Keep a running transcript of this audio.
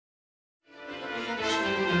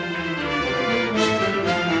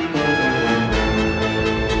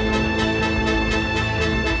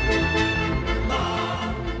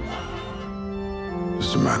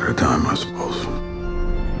a time, I suppose.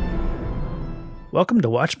 Welcome to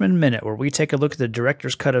Watchmen Minute, where we take a look at the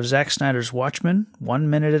director's cut of Zack Snyder's Watchmen, 1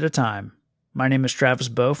 minute at a time. My name is Travis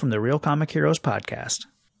Bowe from the Real Comic Heroes podcast.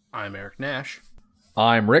 I'm Eric Nash.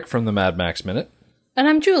 I'm Rick from the Mad Max Minute. And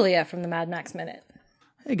I'm Julia from the Mad Max Minute.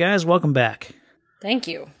 Hey guys, welcome back. Thank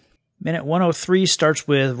you. Minute 103 starts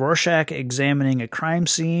with Rorschach examining a crime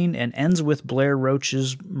scene and ends with Blair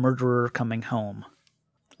Roach's murderer coming home.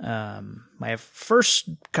 My first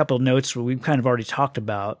couple of notes we've kind of already talked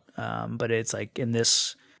about, but it's like in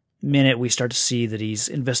this minute we start to see that he's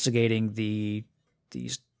investigating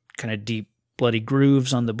these kind of deep bloody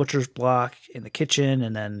grooves on the butcher's block in the kitchen,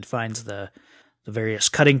 and then finds the various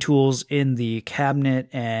cutting tools in the cabinet.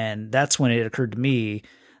 And that's when it occurred to me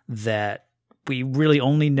that we really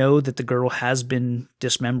only know that the girl has been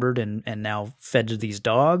dismembered and now fed to these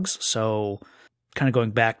dogs. So kind of going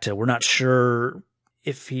back to, we're not sure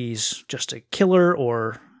if he's just a killer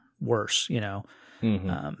or worse, you know.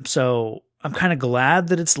 Mm-hmm. So I'm kind of glad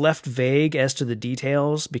that it's left vague as to the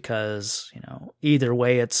details, because, you know, either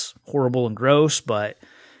way it's horrible and gross, but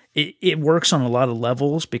it works on a lot of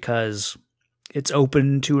levels because it's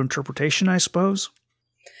open to interpretation, I suppose.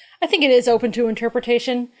 I think it is open to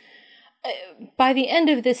interpretation. By the end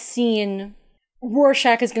of this scene,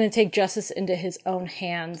 Rorschach is going to take justice into his own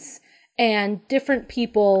hands. And different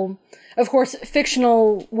people, of course,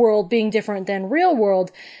 fictional world being different than real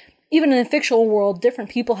world, even in the fictional world, different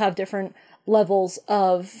people have different levels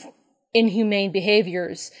of inhumane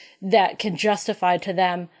behaviors that can justify to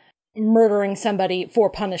them murdering somebody for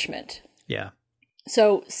punishment. Yeah.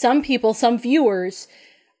 So some people, some viewers,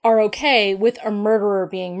 are okay with a murderer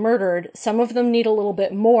being murdered. Some of them need a little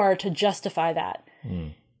bit more to justify that.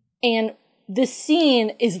 Mm. And this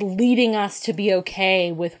scene is leading us to be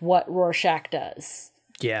okay with what Rorschach does.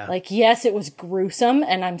 Yeah. Like, yes, it was gruesome,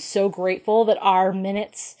 and I'm so grateful that our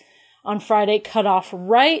minutes on Friday cut off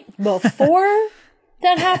right before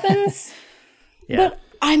that happens. Yeah. But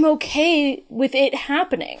I'm okay with it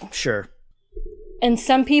happening. Sure. And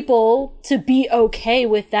some people, to be okay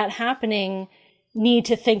with that happening, need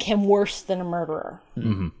to think him worse than a murderer.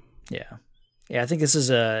 Mm-hmm. Yeah. Yeah, I think this is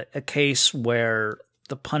a case where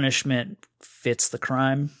the punishment fits the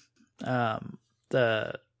crime.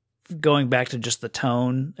 The going back to just the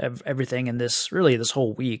tone of everything in this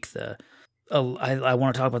whole week, I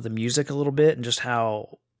want to talk about the music a little bit and just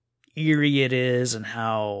how eerie it is, and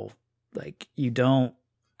how like you don't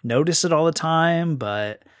notice it all the time,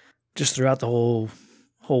 but just throughout the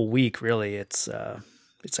whole week, really, it's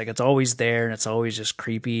like it's always there, and it's always just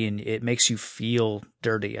creepy, and it makes you feel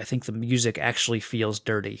dirty. I think the music actually feels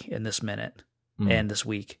dirty in this minute and this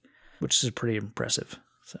week, which is pretty impressive.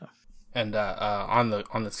 So, and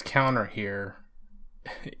on this counter here,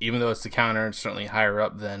 even though it's the counter, it's certainly higher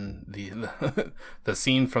up than the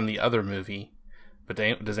scene from the other movie. But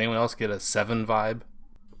does anyone else get a 7 vibe?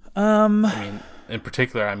 I mean, in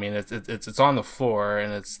particular, I mean it's on the floor,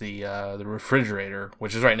 and it's the refrigerator,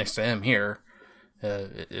 which is right next to him here.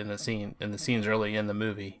 In the scenes early in the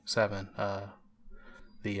movie 7,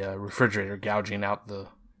 the refrigerator gouging out the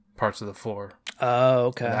parts of the floor. Oh,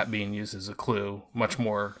 okay. And that being used as a clue, much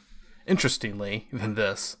more interestingly than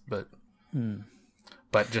this, but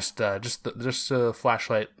just a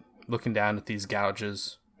flashlight looking down at these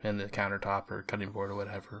gouges in the countertop or cutting board or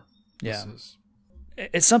whatever. Yeah,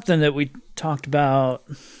 it's something that we talked about,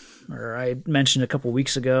 or I mentioned a couple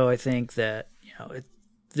weeks ago. I think that, you know,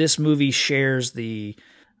 this movie shares the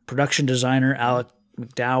production designer Alex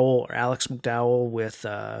McDowell with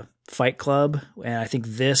Fight Club, and I think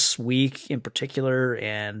this week in particular,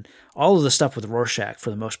 and all of the stuff with Rorschach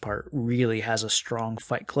for the most part, really has a strong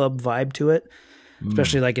Fight Club vibe to it,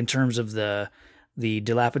 especially like in terms of the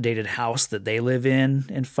dilapidated house that they live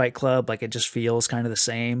in Fight Club. Like, it just feels kind of the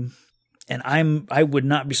same. And I would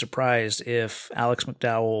not be surprised if Alex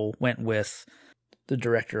McDowell went with the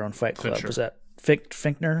director on Fight Club. Fincher. Was that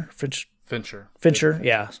Fincher? Fincher,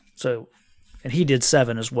 yeah. So, and he did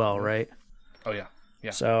 7 as well, right? Oh yeah,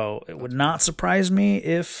 yeah. So it would not surprise me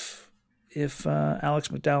if Alex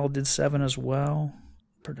McDowell did 7 as well.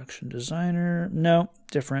 Production designer, no,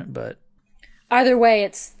 different, but either way,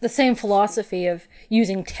 it's the same philosophy of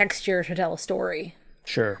using texture to tell a story.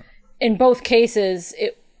 Sure. In both cases,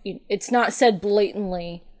 it's not said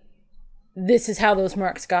blatantly, this is how those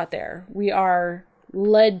marks got there. We are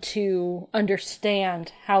led to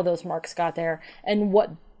understand how those marks got there and what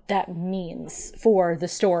that means for the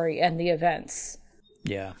story and the events.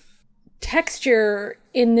 Yeah. Texture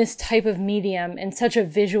in this type of medium, in such a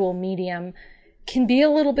visual medium, can be a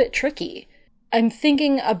little bit tricky. I'm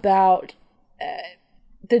thinking about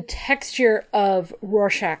the texture of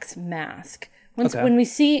Rorschach's mask, When we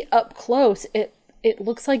see up close, it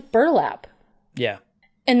looks like burlap. Yeah.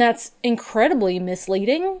 And that's incredibly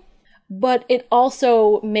misleading, but it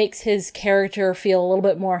also makes his character feel a little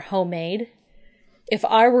bit more homemade. If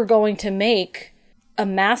I were going to make a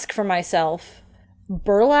mask for myself,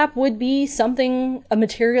 burlap would be a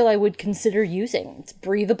material I would consider using. It's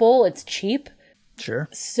breathable, it's cheap. Sure.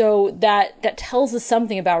 So that tells us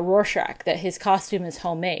something about Rorschach, that his costume is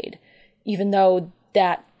homemade. Even though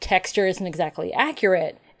that texture isn't exactly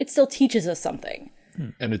accurate, it still teaches us something.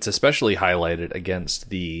 And it's especially highlighted against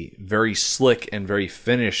the very slick and very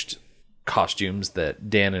finished costumes that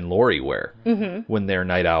Dan and Laurie wear when they're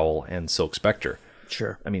Night Owl and Silk Spectre.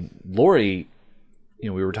 Sure. I mean, Laurie, we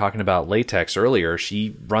were talking about latex earlier.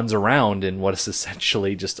 She runs around in what is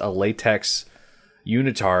essentially just a latex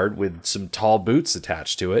unitard with some tall boots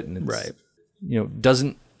attached to it. And it's, right.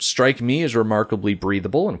 Doesn't strike me as remarkably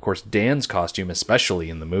breathable. And of course, Dan's costume, especially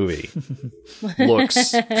in the movie,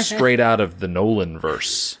 looks straight out of the Nolan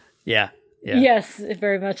verse. Yeah. Yes, it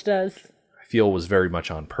very much does. I feel was very much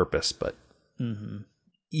on purpose, but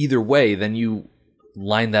either way, then you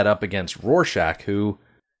line that up against Rorschach, who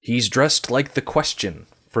he's dressed like the Question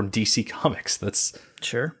from DC Comics. That's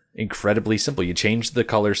sure incredibly simple. You change the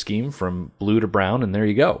color scheme from blue to brown, and there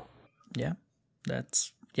you go. Yeah,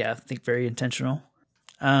 I think very intentional.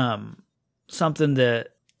 Something that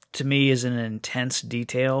to me is an intense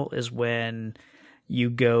detail is when you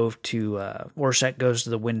go to Rorschach goes to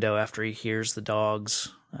the window after he hears the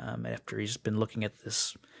dogs, after he's been looking at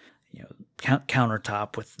this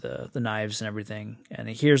countertop with the knives and everything, and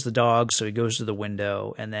he hears the dogs, so he goes to the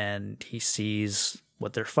window, and then he sees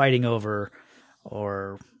what they're fighting over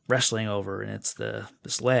or wrestling over, and it's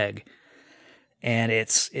this leg, and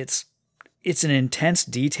it's an intense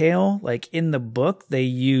detail. Like in the book, they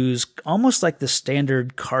use almost like the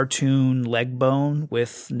standard cartoon leg bone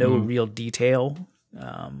with no real detail,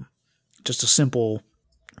 just a simple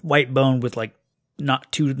white bone with like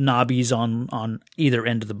not two knobbies on either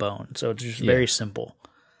end of the bone. So it's just very simple.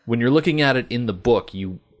 When you're looking at it in the book,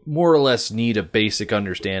 you more or less need a basic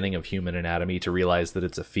understanding of human anatomy to realize that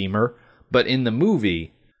it's a femur. But in the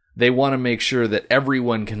movie, they want to make sure that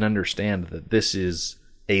everyone can understand that this is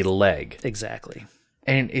a leg. Exactly.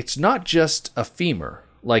 And it's not just a femur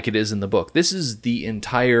like it is in the book. This is the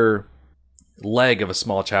entire leg of a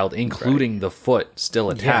small child, including the foot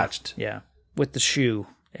still attached. Yeah. With the shoe.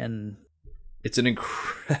 And it's an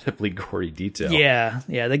incredibly gory detail. Yeah.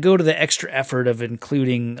 They go to the extra effort of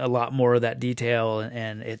including a lot more of that detail,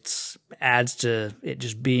 and it adds to it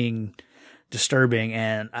just being disturbing.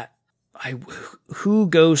 And who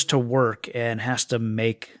goes to work and has to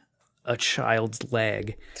make a child's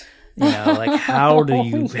leg? Like how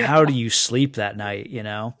do you sleep that night?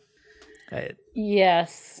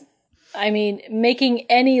 Yes. I mean, making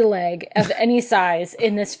any leg of any size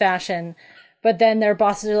in this fashion. But then their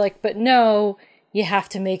bosses are like, but no, you have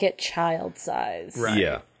to make it child size. Right.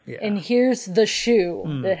 Yeah. And here's the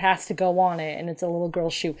shoe that has to go on it, and it's a little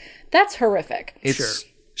girl's shoe. That's horrific. It's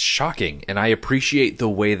shocking, and I appreciate the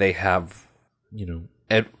way they have,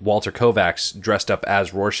 Walter Kovacs dressed up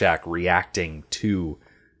as Rorschach reacting to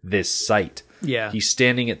this sight. Yeah. He's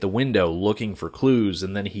standing at the window looking for clues,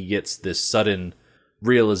 and then he gets this sudden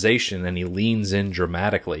realization, and he leans in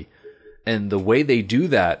dramatically. And the way they do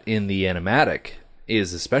that in the animatic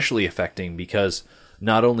is especially affecting because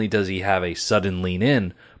not only does he have a sudden lean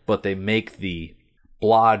in, but they make the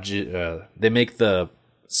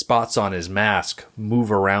spots on his mask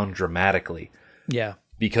move around dramatically. Yeah.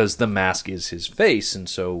 Because the mask is his face, and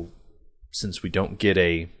so since we don't get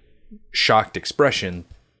a shocked expression,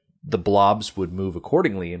 the blobs would move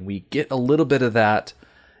accordingly, and we get a little bit of that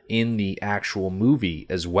in the actual movie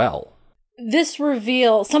as well. This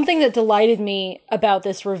reveal, something that delighted me about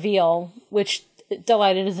this reveal, which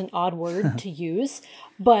delighted is an odd word to use,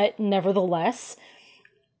 but nevertheless,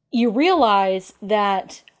 you realize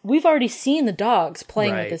that we've already seen the dogs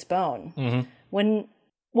playing with this bone. Mm-hmm.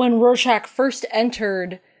 When Rorschach first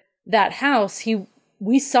entered that house,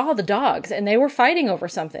 we saw the dogs, and they were fighting over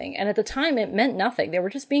something. And at the time, it meant nothing. They were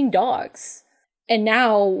just being dogs. And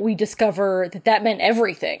now we discover that meant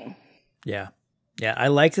everything. Yeah. Yeah, I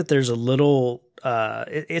like that there's a little,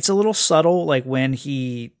 it's a little subtle, like when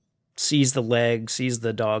he sees the leg, sees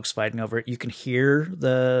the dogs fighting over it, you can hear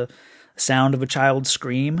the sound of a child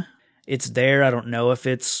scream. It's there. I don't know if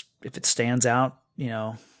it stands out,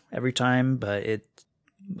 every time, but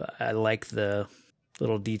I like the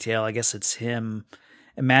little detail. I guess it's him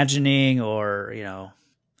imagining, or,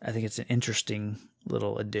 I think it's an interesting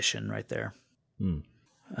little addition right there.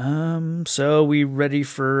 So we ready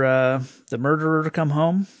for the murderer to come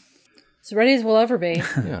home? As ready as we'll ever be.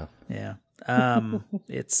 Yeah. Yeah.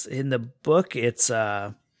 It's in the book. It's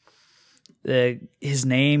his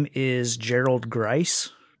name is Gerald Grice.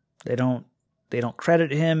 They don't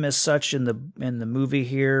credit him as such in the movie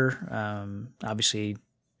here. Obviously,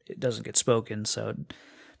 it doesn't get spoken, so it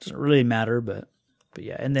doesn't really matter. But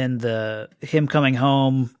yeah, and then him coming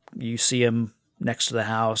home, you see him next to the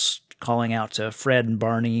house, calling out to Fred and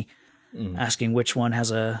Barney, asking which one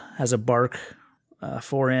has a bark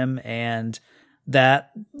for him, and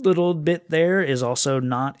that little bit there is also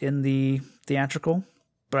not in the theatrical.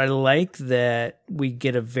 But I like that we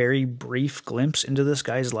get a very brief glimpse into this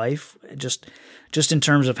guy's life, just in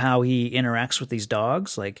terms of how he interacts with these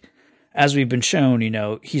dogs. Like, as we've been shown,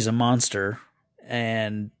 he's a monster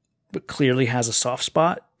but clearly has a soft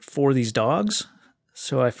spot for these dogs.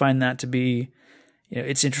 So I find that to be,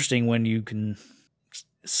 it's interesting when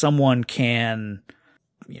someone can,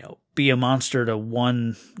 be a monster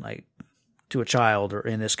to a child, or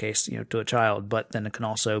in this case, to a child, but then it can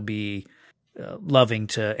also be loving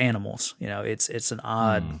to animals. It's an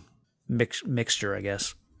odd mixture, I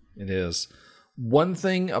guess. It is. One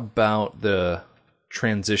thing about the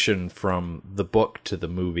transition from the book to the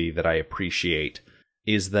movie that I appreciate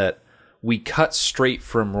is that we cut straight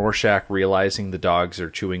from Rorschach realizing the dogs are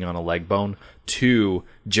chewing on a leg bone to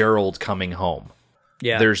Gerald coming home.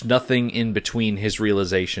 Yeah. There's nothing in between his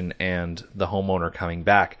realization and the homeowner coming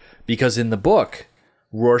back, because in the book,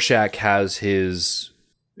 Rorschach has his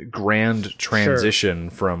grand transition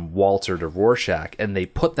from Walter to Rorschach, and they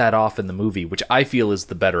put that off in the movie, which I feel is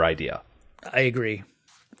the better idea. I agree.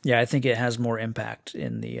 Yeah, I think it has more impact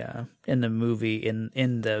in the movie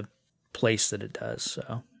in the place that it does.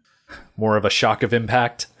 So more of a shock of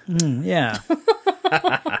impact. Yeah.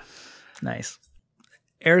 Nice.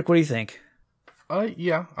 Eric, what do you think?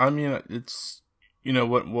 Yeah. I mean, it's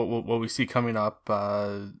what we see coming up.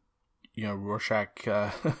 Rorschach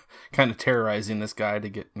kind of terrorizing this guy to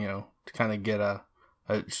get to kind of get a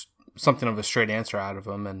something of a straight answer out of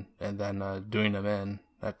him, and then doing him in.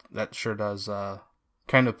 That sure does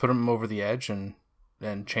kind of put him over the edge and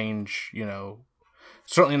change,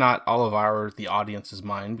 certainly not all of the audience's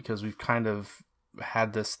mind, because we've kind of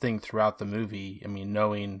had this thing throughout the movie. I mean,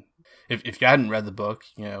 knowing if you hadn't read the book,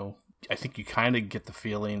 I think you kind of get the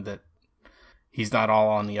feeling that he's not all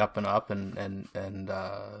on the up and up, and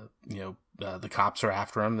the cops are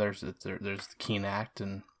after him. There's the Keene Act,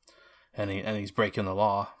 and he's breaking the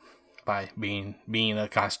law by being a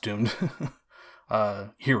costumed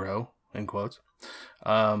hero, in quotes,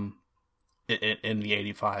 in the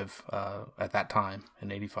 85 at that time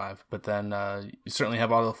in 85. But then you certainly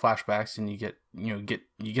have all the flashbacks, and you get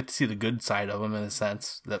to see the good side of him, in a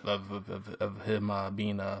sense that of him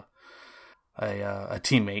being a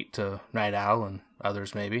teammate to Night Owl and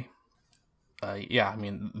others, maybe. I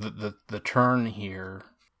mean, the turn here,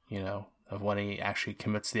 of when he actually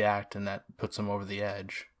commits the act, and that puts him over the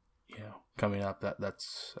edge, coming up,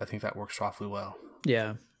 that's I think that works awfully well.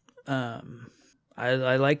 Yeah.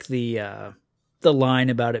 I like the line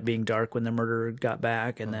about it being dark when the murderer got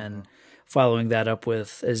back, and then following that up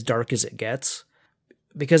with as dark as it gets.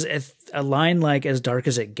 Because if a line like as dark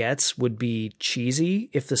as it gets would be cheesy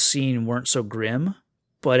if the scene weren't so grim.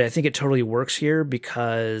 But I think it totally works here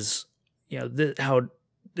because, how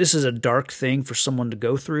this is a dark thing for someone to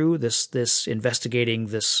go through, this investigating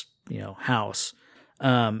this, house.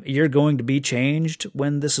 You're going to be changed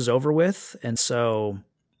when this is over with. And so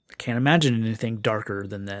I can't imagine anything darker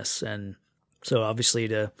than this. And so obviously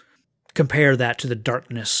to compare that to the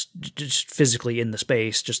darkness just physically in the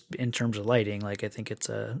space, just in terms of lighting, like I think it's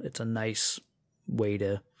a nice way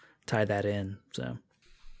to tie that in. So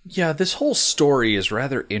yeah, this whole story is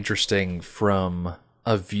rather interesting from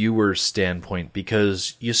a viewer's standpoint,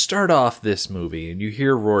 because you start off this movie and you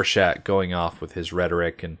hear Rorschach going off with his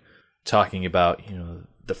rhetoric and talking about,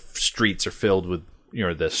 the streets are filled with,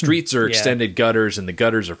 the streets are extended gutters, and the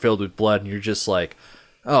gutters are filled with blood, and you're just like,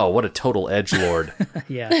 oh, what a total edgelord.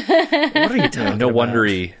 Yeah. What are you talking no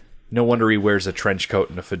about? No wonder he wears a trench coat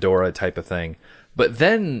and a fedora type of thing. But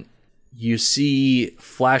then you see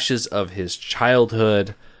flashes of his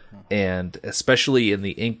childhood, and especially in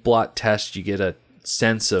the ink blot test, you get a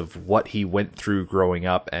sense of what he went through growing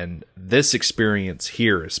up, and this experience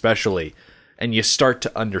here especially, and you start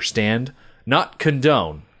to understand, not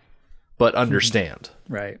condone, but understand.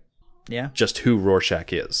 Right. Yeah. Just who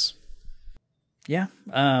Rorschach is. Yeah.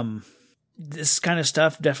 This kind of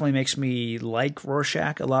stuff definitely makes me like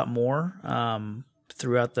Rorschach a lot more.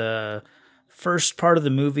 Throughout the first part of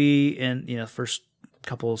the movie, and first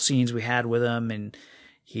couple of scenes we had with him, and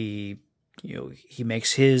he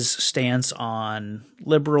makes his stance on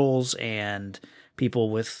liberals and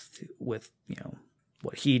people with what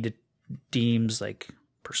he deems like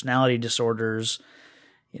personality disorders.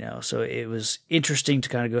 So it was interesting to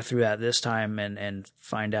kind of go through that this time and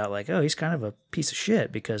find out like, oh, he's kind of a piece of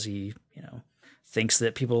shit because he, thinks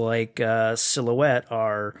that people like Silhouette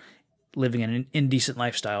are living an indecent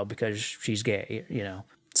lifestyle because she's gay,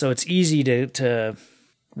 So it's easy to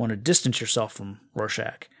want to distance yourself from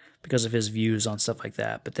Rorschach because of his views on stuff like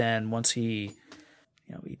that. But then once he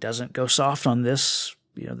doesn't go soft on this,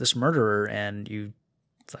 this murderer, and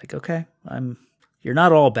it's like, okay, you're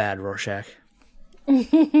not all bad, Rorschach.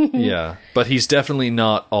 Yeah, but he's definitely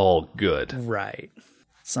not all good. Right.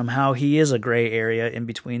 Somehow he is a gray area in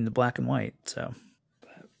between the black and white. So.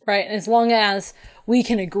 Right, and as long as we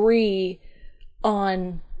can agree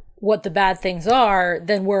on what the bad things are,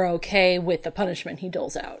 then we're okay with the punishment he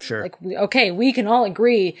doles out. Sure. Like, we can all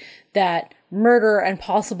agree that murder and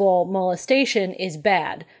possible molestation is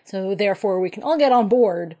bad. So therefore we can all get on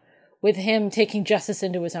board with him taking justice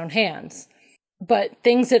into his own hands. But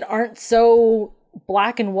things that aren't so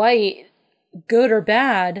black and white, good or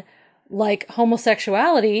bad, like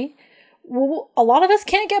homosexuality, well, a lot of us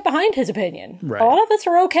can't get behind his opinion. Right. A lot of us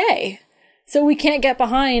are okay. So we can't get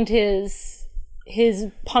behind his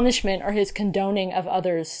punishment or his condoning of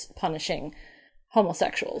others punishing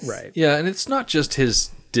homosexuals. Right. Yeah, and it's not just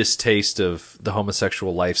his distaste of the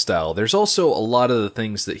homosexual lifestyle. There's also a lot of the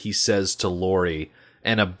things that he says to Laurie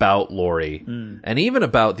and about Laurie, and even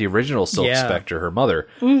about the original Silk Spectre, her mother,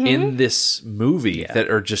 in this movie that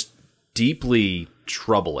are just deeply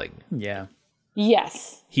troubling. Yeah.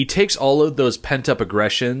 Yes. He takes all of those pent-up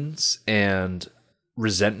aggressions and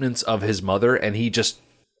resentments of his mother, and he just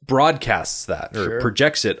broadcasts that, or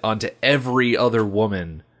projects it onto every other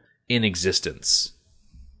woman in existence.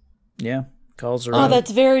 Yeah. Calls her Oh, out.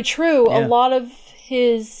 that's very true. Yeah. A lot of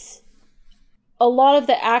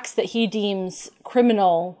the acts that he deems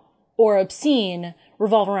criminal or obscene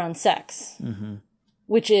revolve around sex,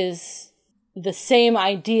 which is the same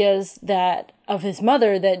ideas that of his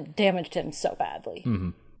mother that damaged him so badly.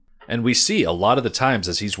 And we see a lot of the times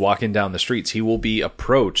as he's walking down the streets, he will be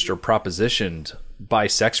approached or propositioned by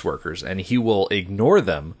sex workers, and he will ignore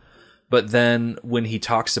them. But then when he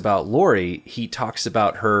talks about Laurie, he talks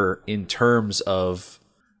about her in terms of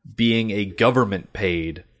being a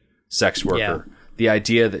government-paid sex worker. Yeah. The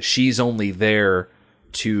idea that she's only there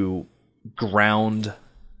to ground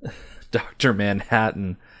Dr.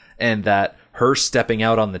 Manhattan, and that her stepping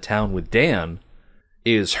out on the town with Dan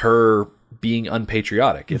is her being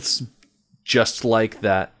unpatriotic. It's just like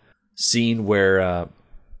that scene where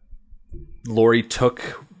Laurie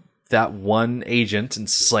took that one agent and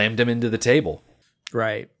slammed him into the table.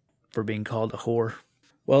 Right. For being called a whore.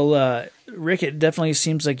 Well, Rick, it definitely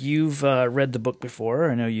seems like you've read the book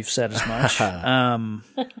before. I know you've said as much.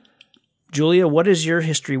 Julia, what is your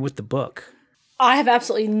history with the book? I have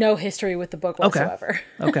absolutely no history with the book whatsoever.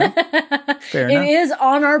 Okay. Fair enough. It is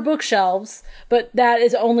on our bookshelves, but that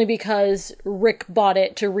is only because Rick bought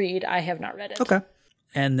it to read. I have not read it. Okay.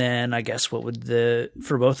 And then I guess for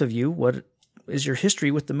both of you, what is your history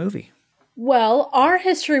with the movie? Well, our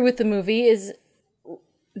history with the movie is,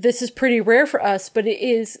 this is pretty rare for us, but it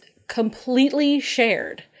is completely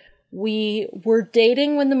shared. We were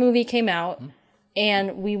dating when the movie came out,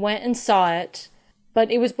 and we went and saw it, but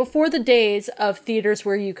it was before the days of theaters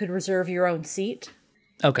where you could reserve your own seat.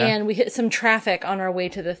 Okay. And we hit some traffic on our way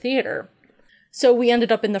to the theater. So we ended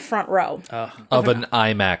up in the front row Of an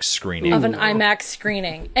IMAX screening. of an IMAX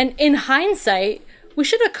screening. And in hindsight, we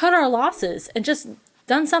should have cut our losses and just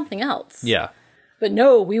done something else. Yeah. But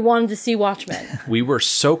no, we wanted to see Watchmen. We were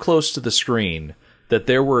so close to the screen that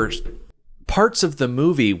there were parts of the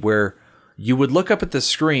movie where you would look up at the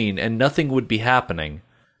screen and nothing would be happening.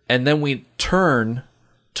 And then we turn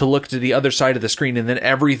to look to the other side of the screen, and then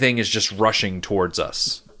everything is just rushing towards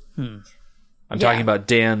us. I'm talking about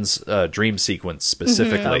Dan's dream sequence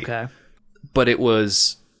specifically. Okay. But it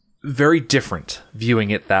was very different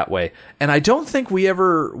viewing it that way. And I don't think we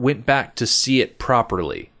ever went back to see it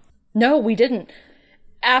properly. No, we didn't.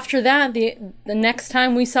 After that, the next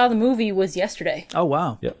time we saw the movie was yesterday. Oh,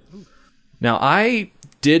 wow. Yep. Now, I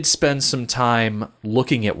did spend some time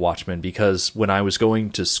looking at Watchmen because when I was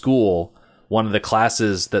going to school, one of the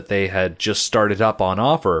classes that they had just started up on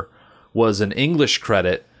offer was an English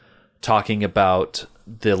credit talking about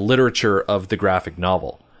the literature of the graphic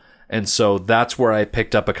novel. And so that's where I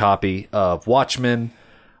picked up a copy of Watchmen.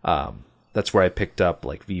 That's where I picked up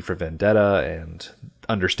like V for Vendetta and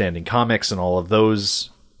Understanding Comics and all of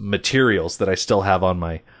those materials that I still have on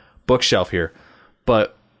my bookshelf here.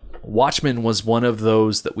 But Watchmen was one of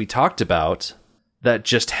those that we talked about that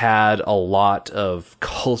just had a lot of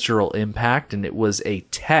cultural impact, and it was a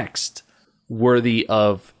text worthy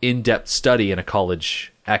of in-depth study in a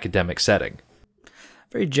college academic setting.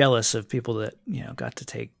 Very jealous of people that, got to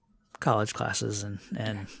take college classes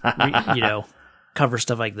and cover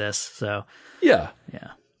stuff like this. So Yeah.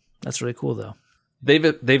 That's really cool though.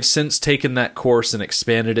 They've since taken that course and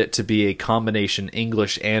expanded it to be a combination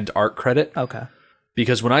English and art credit. Okay.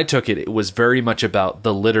 Because when I took it, it was very much about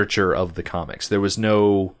the literature of the comics. There was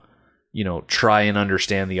no, try and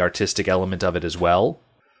understand the artistic element of it as well.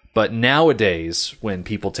 But nowadays, when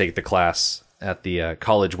people take the class at the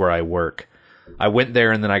college where I work, I went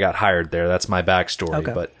there and then I got hired there. That's my backstory.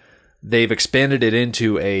 Okay. But they've expanded it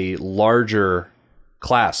into a larger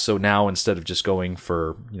class. So now instead of just going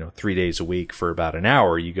for, 3 days a week for about an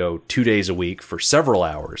hour, you go 2 days a week for several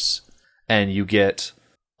hours. And you get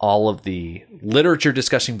all of the literature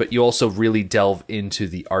discussion, but you also really delve into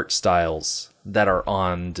the art styles that are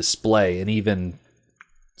on display. And even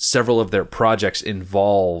several of their projects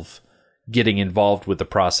involve getting involved with the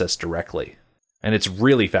process directly. And it's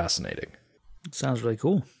really fascinating. Sounds really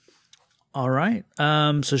cool. All right.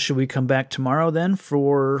 So should we come back tomorrow then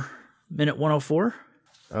for minute 104?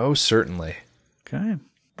 Oh, certainly. Okay.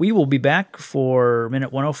 We will be back for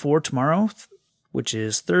minute 104 tomorrow, which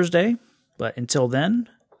is Thursday. But until then,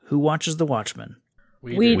 who watches The Watchmen?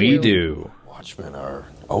 We do. Watchmen are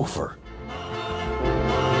over.